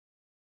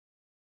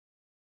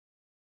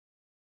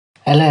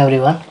Hello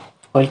everyone,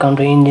 welcome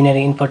to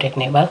engineering info take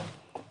Nepal.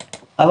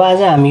 अब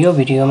आज हामी यो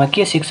भिडियोमा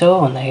के सिक्छौँ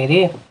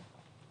भन्दाखेरि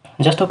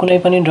जस्तो कुनै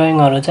पनि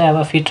ड्रइङहरू चाहिँ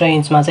अब फिट र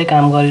इन्चमा चाहिँ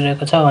काम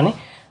गरिरहेको छ भने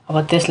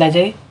अब त्यसलाई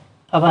चाहिँ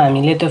अब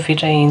हामीले त्यो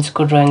फिट र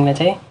इन्चको ड्रइङलाई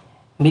चाहिँ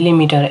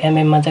मिलिमिटर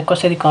एमएममा चाहिँ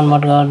कसरी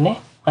कन्भर्ट गर्ने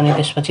अनि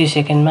त्यसपछि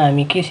सेकेन्डमा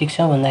हामी के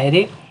सिक्छौँ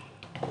भन्दाखेरि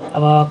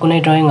अब कुनै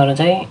ड्रइङहरू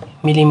चाहिँ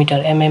मिलिमिटर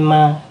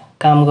एमएममा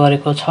काम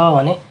गरेको छ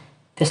भने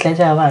त्यसलाई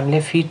चाहिँ अब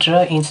हामीले फिट र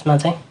इन्चमा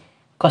चाहिँ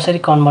कसरी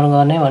कन्भर्ट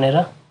गर्ने भनेर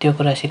त्यो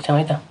कुरा सिक्छौँ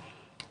है त।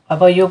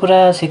 अब यो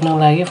कुरा सिक्नको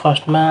लागि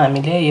फर्स्टमा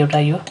हामीले यो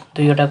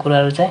दुईवटा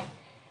कुराहरू चाहिँ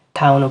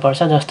थाहा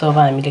हुनुपर्छ। जस्तो अब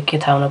हामीले के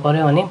थाहा हुनु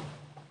पर्यो भने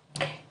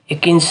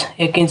 1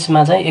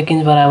 इन्चमा चाहिँ 1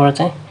 इन्च बराबर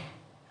चाहिँ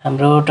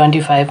हाम्रो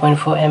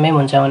 25.4 mm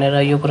हुन्छ भनेर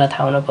यो कुरा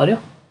थाहा हुनु पर्यो।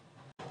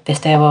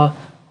 त्यस्तै अब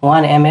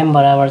 1 mm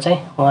बराबर चाहिँ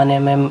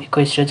 1 mm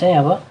इक्वल्स टु चाहिँ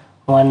अब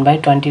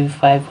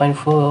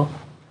 1/25.4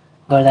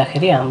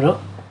 गर्दाखेरि हाम्रो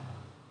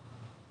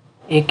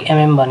 1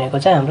 mm भनेको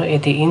चाहिँ हाम्रो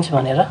यति इन्च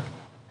भनेर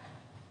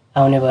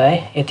आउने भयो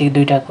है। यति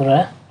दुईटा कुरा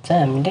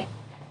चाहिँ हामीले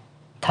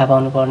थाहा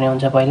पाउनुपर्ने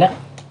हुन्छ पहिला।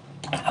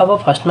 अब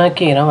फर्स्टमा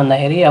के हेरौँ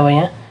भन्दाखेरि अब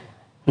यहाँ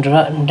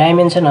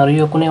डाइमेन्सनहरू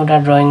यो कुनै एउटा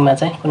ड्रइङमा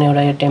चाहिँ कुनै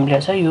एउटा यो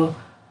टेम्प्लेट छ,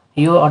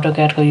 यो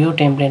AutoCADको यो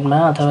टेम्प्लेटमा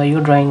अथवा यो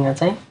ड्रइङमा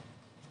चाहिँ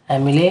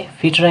हामीले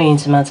फिट र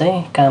इन्चमा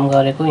चाहिँ काम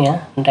गरेको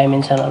यहाँ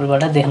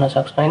डाइमेन्सनहरूबाट देख्न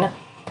सक्छौँ हैन।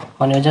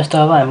 भनेको जस्तो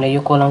अब हामीले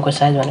यो कोलमको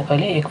साइज भनेको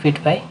अहिले 1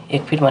 फिट बाइ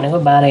 1 फिट भनेको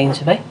 12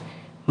 इन्च बाइ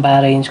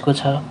 12 इन्चको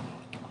छ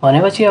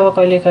भनेपछि अब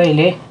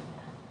कहिले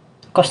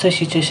कस्तो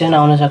सिचुएसन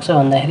आउन सक्छ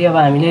भन्दाखेरि अब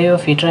हामीले यो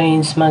फिट र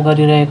इन्चमा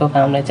गरिरहेको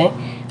कामलाई चाहिँ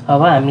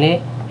अब हामीले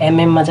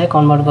एमएममा चाहिँ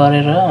कन्भर्ट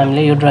गरेर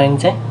हामीले यो ड्रइङ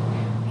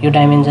चाहिँ यो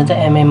डाइमेन्सन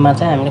चाहिँ एमएममा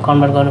चाहिँ हामीले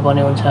कन्भर्ट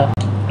गर्नुपर्ने हुन्छ।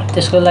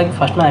 त्यसको लागि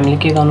फर्स्टमा हामीले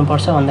के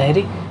गर्नुपर्छ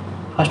भन्दाखेरि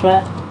फर्स्टमा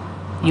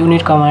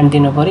युनिट कमान्ड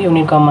दिनु पर्यो।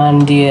 युनिट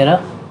कमान्ड दिएर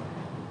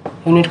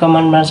युनिट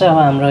कमान्डमा चाहिँ अब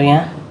हाम्रो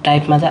यहाँ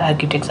टाइपमा चाहिँ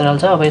आर्किटेक्चरल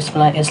छ। अब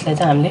यसलाई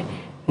चाहिँ हामीले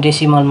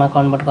डेसिमलमा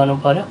कन्भर्ट गर्नु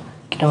पर्यो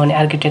किनभने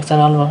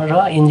आर्किटेक्चरल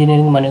र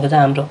इन्जिनियरिङ भनेको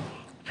चाहिँ हाम्रो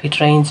फिट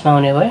र इन्चमा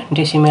हुने भयो।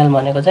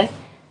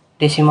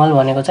 डेसिमल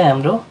भनेको चाहिँ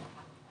हाम्रो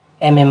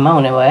एमएममा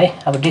हुने भयो है।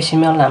 अब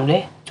डेसिमल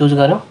हामीले चुज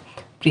गऱ्यौँ।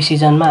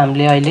 प्रिसिजनमा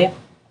हामीले अहिले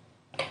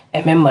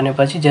एमएम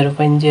भनेपछि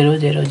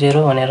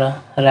 0.000 भनेर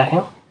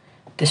राख्यौँ।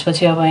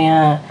 त्यसपछि अब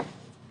यहाँ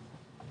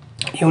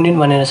युनिट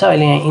भनेर छ,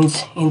 अहिले यहाँ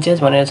इन्चेस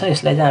भनेर छ,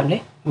 यसलाई चाहिँ हामीले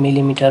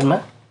मिलिमिटरमा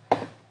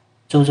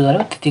चुज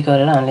गऱ्यौँ। त्यति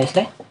गरेर हामीले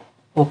यसलाई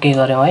ओके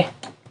गऱ्यौँ है।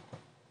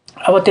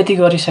 अब त्यति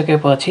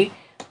गरिसकेपछि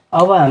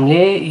अब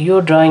हामीले यो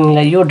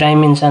ड्रइङलाई यो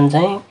डाइमेन्सन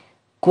चाहिँ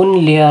कुन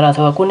लेयर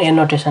अथवा कुन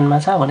एनोटेसनमा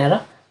छ भनेर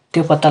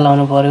त्यो पत्ता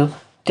लगाउनु पर्यो।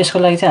 त्यसको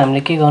लागि चाहिँ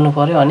हामीले के गर्नु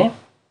पर्यो भने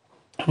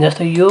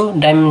जस्तो यो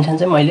डाइमेन्सन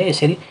चाहिँ मैले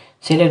यसरी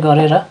सिलेक्ट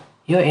गरेर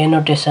यो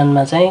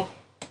एनोटेसनमा चाहिँ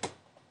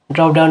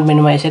ड्रप डाउन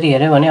मेनुमा यसरी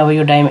हेर्यो भने अब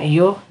यो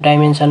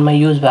डाइमेन्सनमा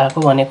युज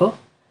भएको भनेको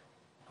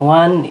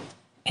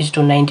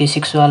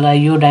 1:96 वाला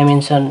यो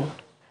डाइमेन्सन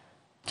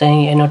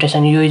चाहिँ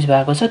एनोटेसन युज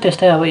भएको छ।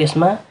 त्यस्तै अब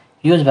यसमा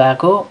युज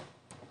भएको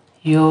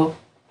यो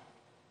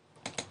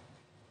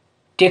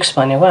टेक्स्ट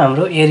भनेको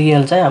हाम्रो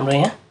एरियल चाहिँ हाम्रो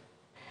यहाँ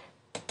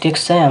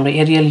टेक्स्ट चाहिँ हाम्रो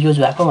एरियल युज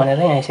भएको भनेर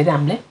यहाँ यसरी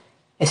हामीले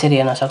यसरी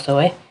हेर्न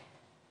सक्छौँ है।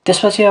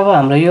 त्यसपछि अब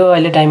हाम्रो यो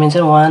अहिले डाइमेन्सन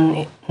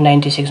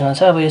 196 मा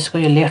छ। अब यसको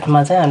यो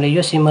लेफ्टमा चाहिँ हामीले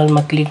यो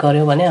सिम्बलमा क्लिक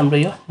गर्यो भने हाम्रो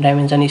यो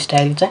डाइमेन्सन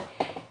स्टाइल चाहिँ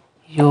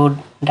यो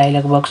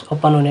डायलग बक्स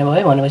ओपन हुने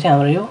भयो। भनेपछि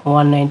हाम्रो यो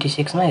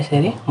 196 मा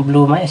यसरी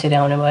ब्लूमा यसरी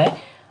आउने भयो।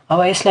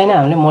 अब यसलाई नै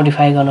हामीले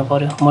मोडिफाई गर्नु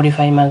पर्यो।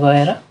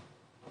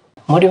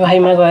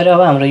 मोडिफाईमा गएर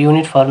अब हाम्रो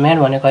युनिट फर्मेट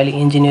भनेको अहिले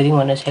इन्जिनियरिङ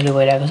भनेर सेलो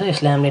भइरहेको छ,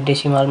 यसलाई हामीले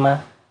डेसिमलमा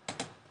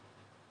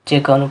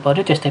चेक गर्नु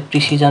पर्यो। त्यस्तै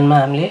प्रिसिजनमा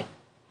हामीले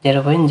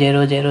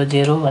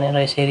 0.000 भनेर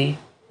यसरी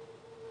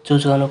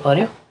चुज गर्नु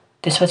पर्यो।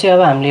 त्यसपछि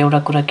अब हामीले एउटा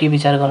कुरा के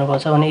विचार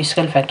गर्नुपर्छ भने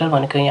स्केल फ्याक्टर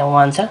भनेको यहाँ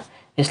 1 छ,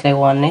 यसलाई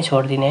 1 नै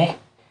छोडिदिने है।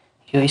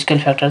 यो स्केल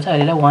फ्याक्टर चाहिँ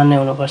अहिले 1 नै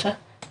हुनुपर्छ।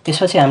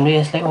 त्यसपछि हामीले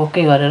यसलाई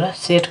ओके गरेर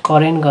सेट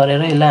करेन्ट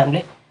गरेर यसलाई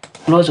हामीले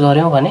क्लोज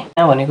गऱ्यौँ भने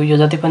यहाँ भनेको यो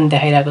जति पनि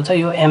देखाइरहेको छ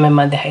यो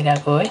एमएममा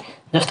देखाइरहेको है।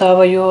 जस्तो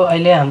अब यो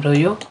अहिले हाम्रो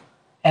यो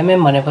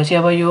एमएम भनेपछि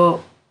अब यो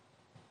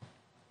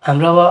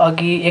हाम्रो अब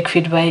अघि 1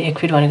 फिट बाइ 1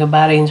 फिट भनेको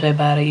 12 इन्च बाइ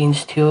 12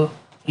 इन्च थियो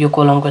यो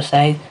कोलमको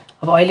साइज।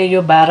 अब अहिले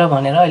यो 12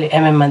 भनेर अहिले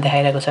एमएममा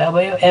देखाइरहेको छ। अब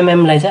यो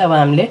एमएमलाई चाहिँ अब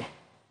हामीले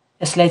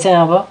यसलाई चाहिँ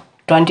अब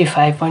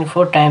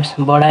 25.4 टाइम्स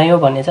बढायौँ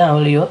भने चाहिँ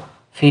अब यो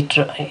फिट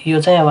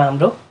यो चाहिँ अब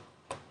हाम्रो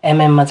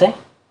एमएममा चाहिँ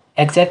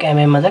एक्ज्याक्ट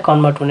एमएममा चाहिँ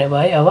कन्भर्ट हुने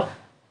भयो। अब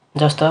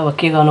जस्तो अब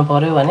के गर्नु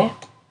पर्यो भने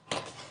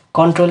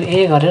कन्ट्रोल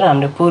ए गरेर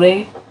हामीले पुरै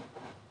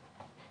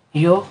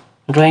यो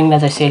ड्रइङलाई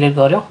चाहिँ सेलेक्ट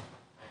गऱ्यौँ।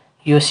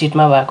 यो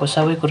सिटमा भएको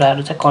सबै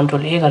कुराहरू चाहिँ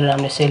कन्ट्रोल ए गरेर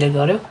हामीले सेलेक्ट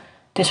गऱ्यौँ।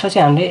 त्यसपछि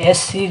हामीले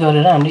एससी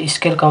गरेर हामीले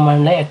स्केल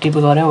कमान्डलाई एक्टिभ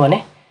गऱ्यौँ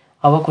भने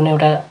अब कुनै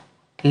एउटा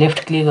लेफ्ट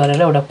क्लिक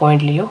गरेर एउटा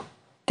पोइन्ट लियो।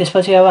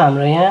 त्यसपछि अब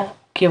हाम्रो यहाँ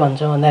के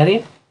भन्छ भन्दाखेरि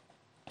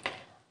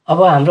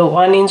अब हाम्रो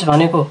 1 इन्च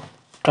भनेको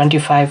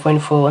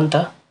 25.4 हो नि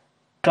त।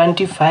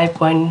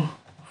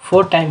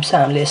 25.4 टाइम्स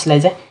चाहिँ हामीले यसलाई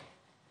चाहिँ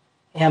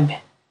यहाँ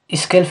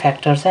स्केल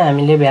फ्याक्टर चाहिँ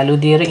हामीले भ्यालु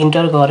दिएर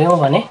इन्टर गऱ्यौँ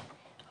भने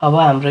अब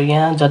हाम्रो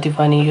यहाँ जति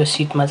पनि यो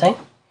सिटमा चाहिँ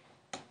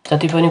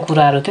जति पनि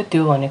कुराहरू थियो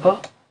त्यो भनेको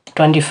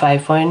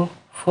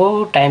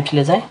 25.4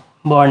 टाइम्सले चाहिँ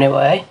बढ्ने भयो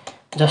है।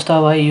 जस्तो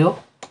अब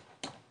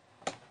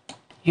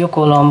यो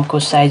कोलमको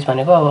साइज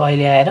भनेको अब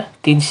अहिले आएर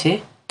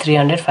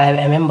 305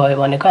 mm भयो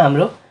भनेको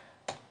हाम्रो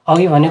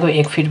अघि भनेको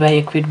 1 fit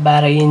by 1 fit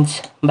 12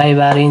 inch by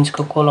 12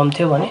 इन्चको kolam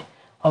थियो भने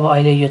अब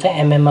अहिले यो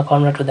चाहिँ mm मा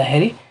कन्भर्ट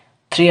हुँदाखेरि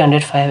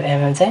 305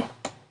 mm चाहिँ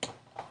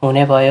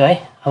हुने भयो है।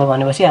 अब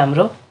भनेपछि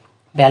हाम्रो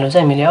भ्यालु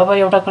चाहिँ मिल्यो। अब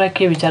एउटा कुरा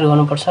के विचार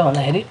गर्नुपर्छ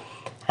भन्दाखेरि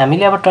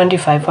हामीले अब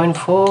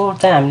 25.4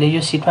 चाहिँ हामीले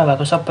यो सिटमा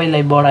भएको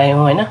सबैलाई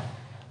बढायौँ हैन,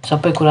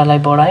 सबै कुरालाई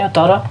बढायौँ,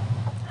 तर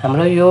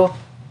हाम्रो यो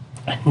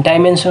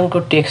डाइमेन्सनको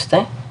टेक्स्ट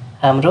चाहिँ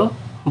हाम्रो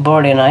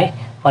बढेन है।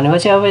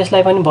 भनेपछि अब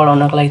यसलाई पनि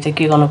बढाउनको लागि चाहिँ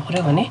के गर्नु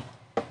पर्यो भने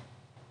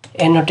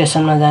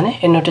एनोटेसनमा जाने,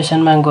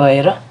 एनोटेसनमा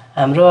गएर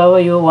हाम्रो अब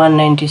यो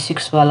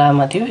 196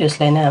 वालामा थियो,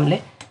 यसलाई नै हामीले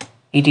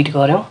एडिट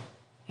गर्यौं।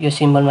 यो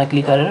सिम्बलमा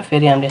क्लिक गरेर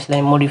फेरि हामीले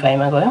यसलाई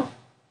मोडिफाईमा गयौं।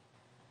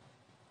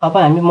 अब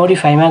हामी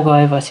मोडिफाईमा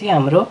गएपछि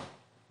हाम्रो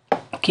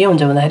के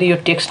हुन्छ भन्दाखेरि यो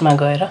टेक्स्टमा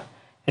गएर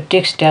यो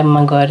टेक्स्ट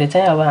ट्याबमा गएर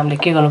चाहिँ अब हामीले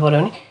के गर्नु पर्यो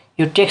भने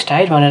यो टेक्स्ट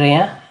हाइट भनेर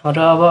यहाँ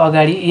हाम्रो अब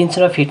अगाडि इन्च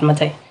र फिटमा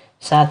चाहिँ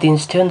 7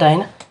 इन्च थियो नि त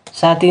हैन,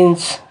 7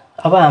 इन्च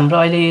अब हाम्रो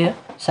अहिले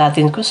 7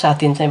 इन्चको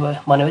 7 इन्च चाहिँ भयो।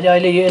 भनेपछि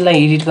अहिले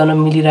यसलाई एडिट गर्न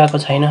मिलिरहेको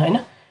छैन हैन,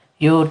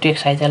 यो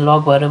टेक्स्ट हाइट चाहिँ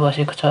लक भएर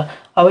बसेको छ।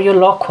 अब यो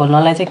लक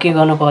खोल्नलाई चाहिँ के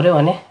गर्नु पर्यो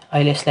भने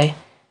अहिले यसलाई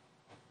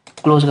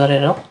क्लोज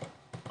गरेर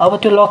अब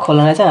त्यो लक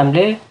खोल्नलाई चाहिँ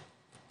हामीले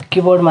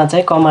किबोर्डमा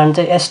चाहिँ कमान्ड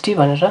चाहिँ एसटी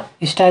भनेर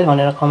स्टाइल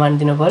भनेर कमान्ड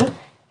दिनु पर्यो,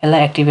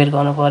 यसलाई एक्टिभेट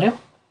गर्नु पर्यो।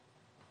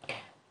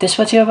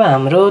 त्यसपछि अब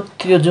हाम्रो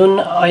त्यो जुन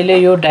अहिले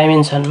यो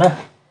डाइमेन्सनमा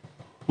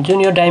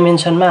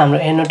हाम्रो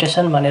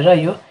एनोटेसन भनेर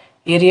यो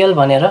एरियल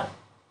भनेर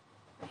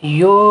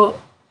यो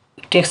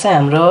टेक्स्ट चाहिँ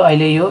हाम्रो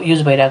अहिले यो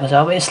युज भइरहेको छ।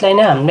 अब यसलाई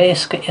नै हामीले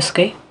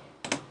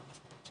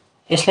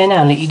यसलाई नै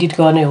हामीले एडिट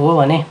गर्ने हो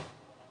भने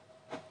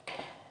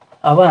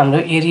अब हाम्रो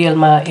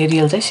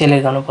एरियल चाहिँ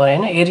सेलेक्ट गर्नु पर्यो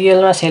हैन।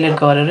 एरियलमा सेलेक्ट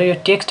गरेर यो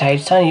टेक्स्ट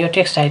हाइट छ नि, यो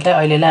टेक्स्ट हाइटलाई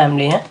अहिलेलाई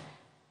हामीले यहाँ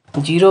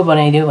 0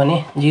 बनाइदियो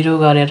भने 0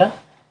 गरेर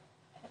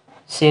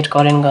सेट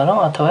करेन्ट गरौँ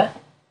अथवा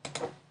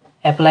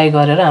एप्लाई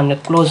गरेर हामीले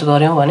क्लोज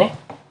गर्यौं भने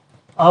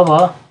अब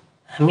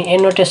हामी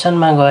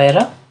एनोटेसनमा गएर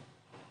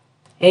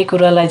यही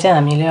कुरालाई चाहिँ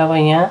हामीले अब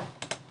यहाँ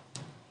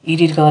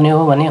एडिट गर्ने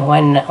हो भने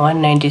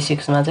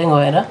 196 मा चाहिँ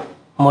गएर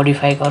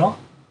मोडिफाई गरौँ।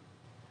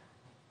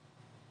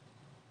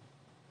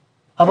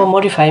 अब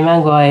मोडिफाईमा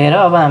गएर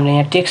अब हामीले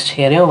यहाँ टेक्स्ट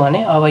हेर्यौं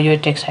भने अब यो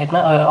टेक्स्ट हाइटमा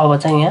अब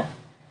चाहिँ यहाँ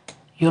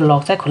यो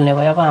लक चाहिँ खुल्ने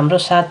भयो। अब हाम्रो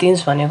 7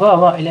 इन्च भनेको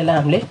अब अहिलेलाई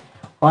हामीले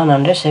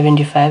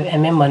 175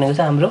 mm भनेको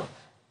चाहिँ हाम्रो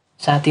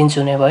 7 इन्च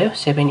हुने भयो,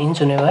 7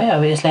 इन्च हुने भयो।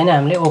 अब यसलाई नै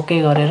हामीले ओके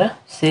गरेर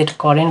सेट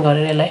करेन्ट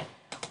गरेर यसलाई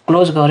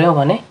क्लोज गर्यौं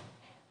भने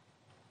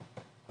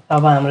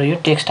अब हाम्रो यो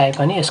टेक्स्ट हाइट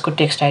पनि यसको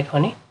टेक्स्ट हाइट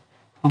पनि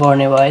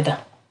बढ्ने भयो है त।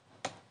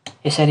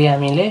 यसरी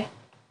हामीले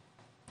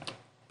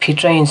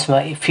फिट र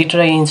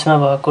इन्चमा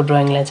भएको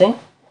ड्राइङलाई चाहिँ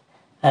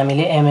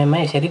हामीले mm मा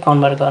यसरी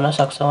कन्भर्ट गर्न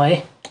सक्छौं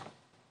है।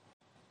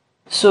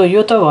 सो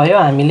यो त भयो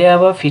हामीले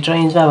अब फिट र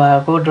इन्चमा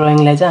भएको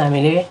ड्राइङलाई चाहिँ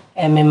हामीले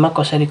mm मा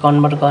कसरी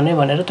कन्भर्ट गर्ने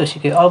भनेर त्यो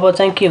सिक्यौं। अब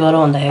चाहिँ के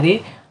गरौँ भन्दाखेरि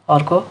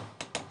अर्को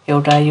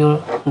एउटा यो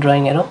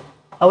ड्राइङ हेरौँ।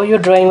 अब यो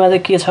ड्राइङमा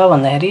चाहिँ के छ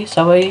भन्दाखेरि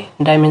सबै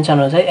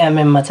डाइमेन्सनहरु चाहिँ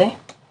mm मा चाहिँ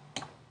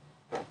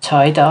छ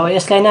है त। अब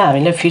यसलाई नै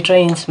हामीले फिट र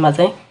इन्चमा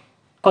चाहिँ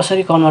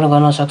कसरी कन्भर्ट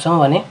गर्न सक्छौं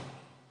भने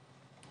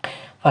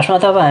फर्स्टमा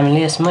त अब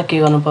हामीले यसमा के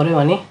गर्नु पर्यो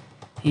भने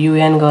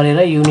UN गरेर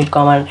युनिट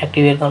कमान्ड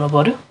एक्टिभेट गर्नु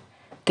पर्यो।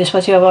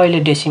 त्यसपछि अब अहिले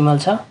डेसिमल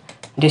छ,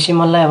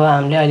 डेसिमललाई अब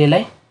हामीले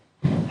अहिलेलाई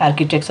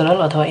आर्किटेक्चरल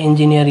अथवा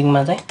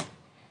इन्जिनियरिङमा चाहिँ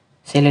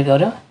सेलेक्ट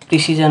गर्यौं।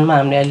 प्रिसिजनमा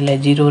हामीले अहिलेलाई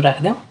 0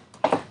 राख्दियौं।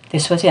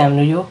 त्यसपछि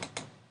हाम्रो यो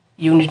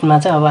युनिटमा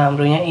चाहिँ अब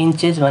हाम्रो यहाँ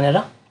इन्चेस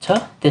भनेर छ,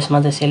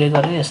 त्यसमा चाहिँ सेलेक्ट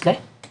गरेर यसलाई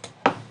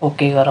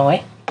ओके गरौँ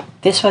है।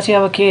 त्यसपछि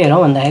अब के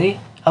हेरौँ भन्दाखेरि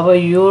अब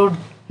यो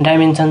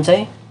डाइमेन्सन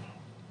चाहिँ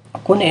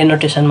कुन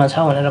एनोटेसनमा छ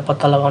भनेर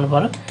पत्ता लगाउनु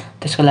पर्यो।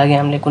 त्यसको लागि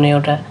हामीले कुनै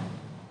एउटा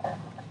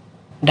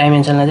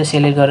डाइमेन्सनलाई चाहिँ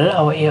सेलेक्ट गरेर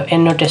अब यो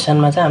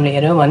एनोटेसनमा चाहिँ हामीले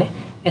हेर्यौं भने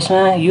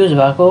यसमा युज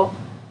भएको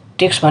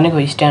टेक्स्ट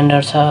भनेको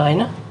स्ट्यान्डर्ड छ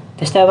हैन।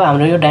 त्यस्तै अब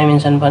हाम्रो यो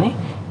डाइमेन्सन पनि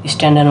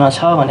स्ट्यान्डर्डमा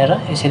छ भनेर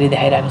यसरी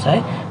देखाइरहेको छ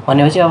है।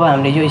 भनेपछि अब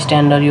हामीले यो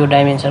स्ट्यान्डर्ड यो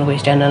डाइमेन्सनको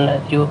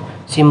स्ट्यान्डर्ड यो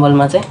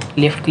सिम्बलमा चाहिँ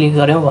लेफ्ट क्लिक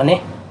गर्यौं भने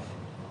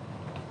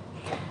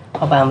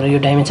अब हाम्रो यो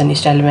डाइमेन्सन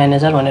स्टाइल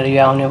म्यानेजर भनेर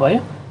यो आउने भयो।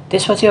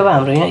 त्यसपछि अब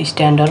हाम्रो यहाँ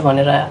स्ट्यान्डर्ड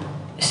भनेर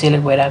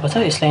सेलेक्ट भइरहेको छ,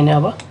 यसलाई नै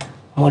अब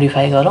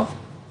मोडिफाई गरौँ।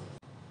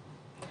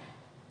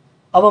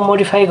 अब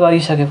मोडिफाई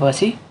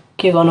गरिसकेपछि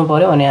के गर्नु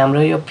पर्यो भने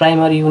हाम्रो यो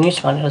प्राइमरी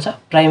युनिट्स भनेर छ,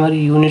 प्राइमरी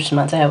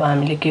युनिट्समा चाहिँ अब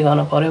हामीले के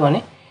गर्नु पर्यो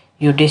भने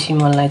यो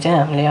डेसिमललाई चाहिँ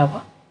हामीले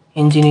अब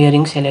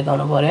इन्जिनियरिङ सेलेक्ट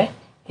गर्नु पर्यो है।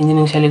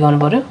 इन्जिनियरिङ सेलेक्ट गर्नु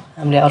पर्यो।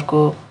 हामीले अर्को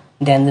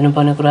ध्यान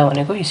दिनुपर्ने कुरा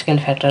भनेको स्केल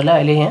फ्याक्टरलाई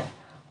अहिले यहाँ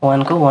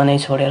 1 को 1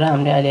 छोडेर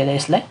हामीले अहिले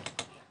यसलाई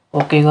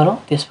ओके गरौँ।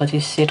 त्यसपछि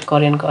सेट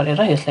करेन्ट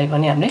गरेर यसलाई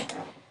पनि हामीले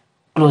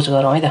क्लोज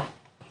गरौँ है त।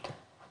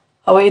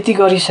 अब यति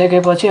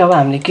गरिसकेपछि अब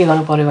हामीले के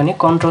गर्नु पर्यो भने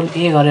कन्ट्रोल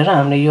ए गरेर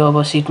हामीले यो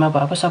अब सिटमा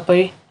भएको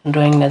सबै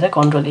ड्राइङलाई चाहिँ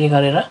कन्ट्रोल ए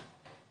गरेर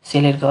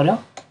सेलेक्ट गर्यौं।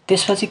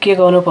 त्यसपछि के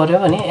गर्नु पर्यो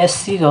भने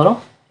एससी गरौँ।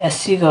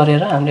 एससी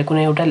गरेर हामीले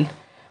कुनै एउटा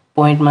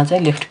पोइन्टमा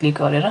चाहिँ लेफ्ट क्लिक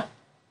गरेर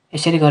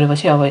यसरी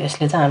गरेपछि अब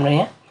यसले चाहिँ हाम्रो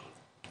यहाँ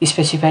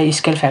स्पेसिफाई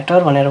स्केल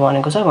फ्याक्टर भनेर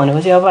भनेको छ।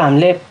 भनेपछि अब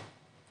हामीले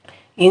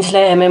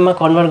इन्चलाई mm मा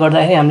कन्भर्ट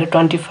गर्दाखेरि हामीले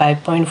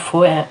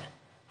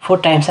 25.4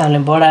 टाइम्स हामीले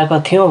बढाएको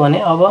थियौं भने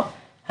अब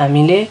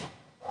हामीले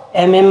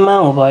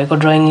एमएममा भएको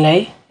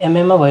ड्रइङलाई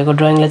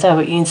चाहिँ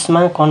अब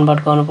इन्चमा कन्भर्ट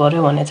गर्नु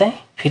पर्यो भने चाहिँ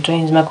फिट र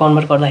इन्चमा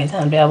कन्भर्ट गर्दाखेरि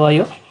चाहिँ हामीले अब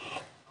यो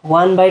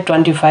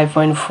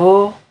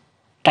 1/25.4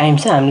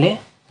 टाइम्स चाहिँ हामीले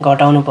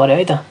घटाउनु पर्यो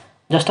है त।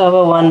 जस्तो अब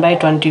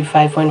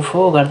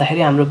 1/25.4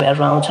 गर्दाखेरि हाम्रो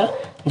भ्यालु आउँछ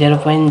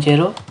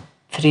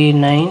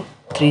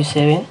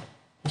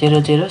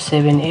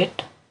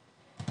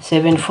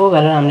 0.037007807874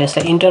 गरेर हामीले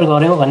यसलाई इन्टर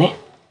गर्यौं भने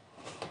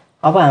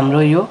अब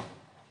हाम्रो यो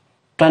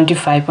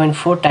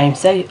 25.4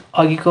 टाइम्स चाहिँ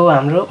अघिको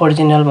हाम्रो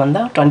ओरिजिनल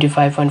भन्दा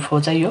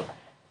 25.4 चाहिँ यो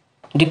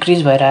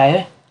डिक्रिज भएर आयो।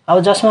 अब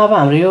जसमा अब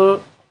हाम्रो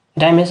यो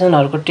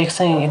डाइमेन्सनहरुको टेक्स्ट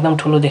चाहिँ एकदम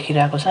ठुलो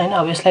देखिरहेको छ हैन।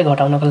 अब यसलाई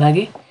घटाउनको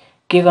लागि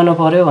के गर्नु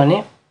पर्यो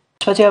भने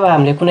त्यसपछि अब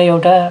हामीले कुनै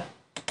एउटा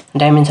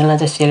डाइमेन्सनलाई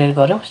चाहिँ सिलेक्ट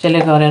गर्यौं।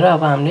 सिलेक्ट गरेर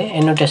अब हामीले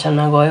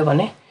एनोटेसनमा गयो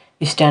भने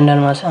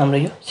स्ट्यान्डर्डमा छ हाम्रो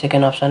यो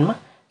सेकेन्ड अप्सनमा।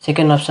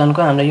 सेकेन्ड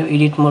अप्सनको हाम्रो यो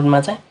एडिट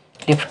मोडमा चाहिँ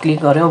लेफ्ट क्लिक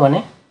गर्यौं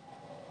भने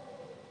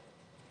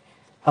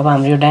अब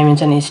हाम्रो यो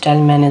डाइमेन्सन स्टाइल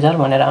म्यानेजर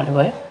भनेर आउने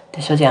भयो।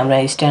 त्यसपछि हाम्रो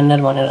यहाँ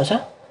स्ट्यान्डर्ड भनेर छ।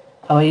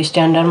 अब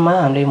स्ट्यान्डर्डमा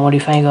हामीले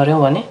मोडिफाई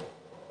गर्यौं भने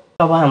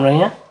अब हाम्रो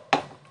यहाँ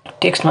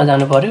टेक्स्टमा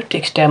जानु पर्यो।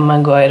 टेक्स्ट ट्याबमा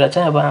गएर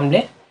चाहिँ अब हामीले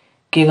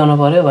के गर्नु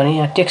पर्यो भने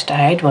यहाँ टेक्स्ट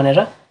हाइट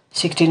भनेर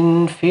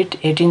 16 फिट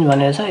 8 इन्च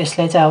भनेर छ।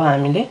 यसलाई चाहिँ अब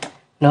हामीले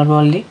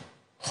नर्मल्ली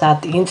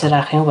 7 इन्च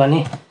राख्यौं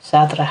भने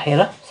 7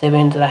 राखेर 7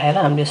 इन्च राखेर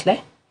हामीले यसलाई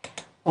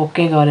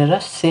ओके गरेर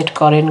सेट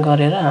करेन्ट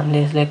गरेर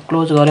हामीले यसलाई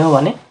क्लोज गर्यौं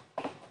भने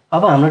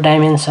अब हाम्रो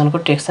डाइमेन्सनको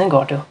टेक्स्ट चाहिँ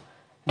घट्यो।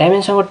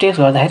 डाइमेन्सनको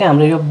टेक्स्ट गर्दाखेरि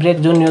हाम्रो यो ब्रेक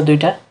जुन यो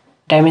दुईटा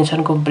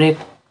डाइमेन्सनको ब्रेक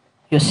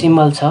यो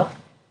सिम्बल छ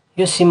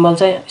यो सिम्बल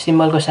चाहिँ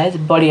सिम्बलको साइज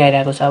बढी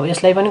आइरहेको छ। अब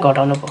यसलाई पनि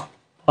घटाउनु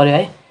पर्यो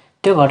है।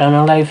 त्यो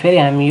घटाउनको लागि फेरि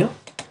हामी यो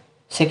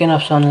सेकेन्ड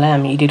अप्सनलाई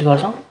हामी एडिट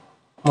गर्छौं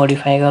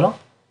मोडिफाई गरौँ।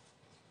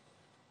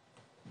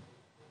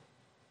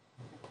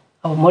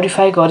 अब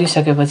मोडिफाई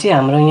गरिसकेपछि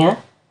हाम्रो यहाँ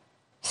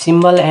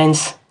सिम्बल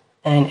एन्ड्स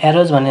एन्ड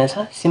एरोज भनेर छ।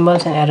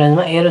 सिम्बल्स एन्ड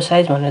एरोजमा एरो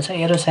साइज भनेर छ।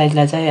 एरो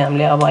साइजलाई चाहिँ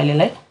हामीले अब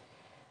अहिलेलाई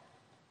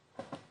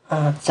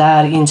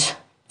 4 इन्च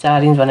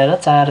भनेर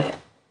 4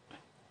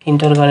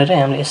 इन्टर गरेर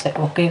हामीले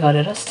यसलाई ओके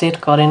गरेर सेट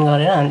करेन्ट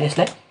गरेर हामीले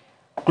यसलाई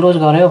क्लोज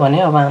गर्यौं भने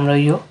अब हाम्रो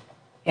यो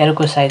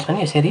एरोको साइज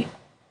पनि यसरी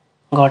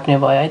घट्ने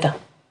भयो है त।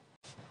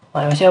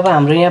 भनेपछि अब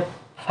हाम्रो यहाँ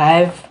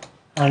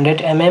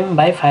 500 mm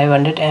बाइ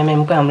 500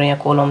 mm को हाम्रो यहाँ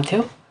कोलम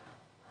थियो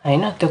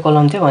हैन। त्यो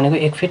कोलम थियो भनेको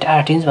 1 फिट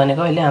 8 इन्च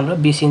भनेको अहिले हाम्रो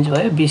 20 इन्च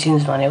भयो। 20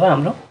 इन्च भनेको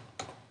हाम्रो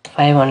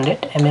 500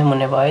 mm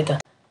हुने भयो है त।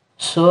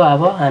 सो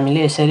अब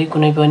हामीले यसरी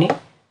कुनै पनि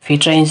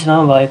फिट र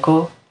इन्चमा भएको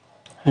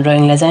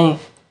ड्रइङलाई चाहिँ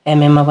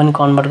mm मा पनि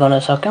कन्भर्ट गर्न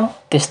सक्यौं।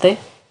 त्यस्तै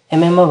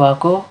mm मा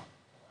भएको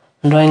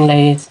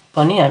ड्रइङलाई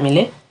पनि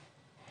हामीले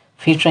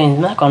फिट र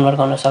इन्चमा कन्भर्ट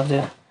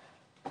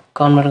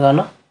गर्न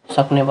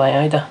सक्ने भयो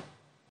है त।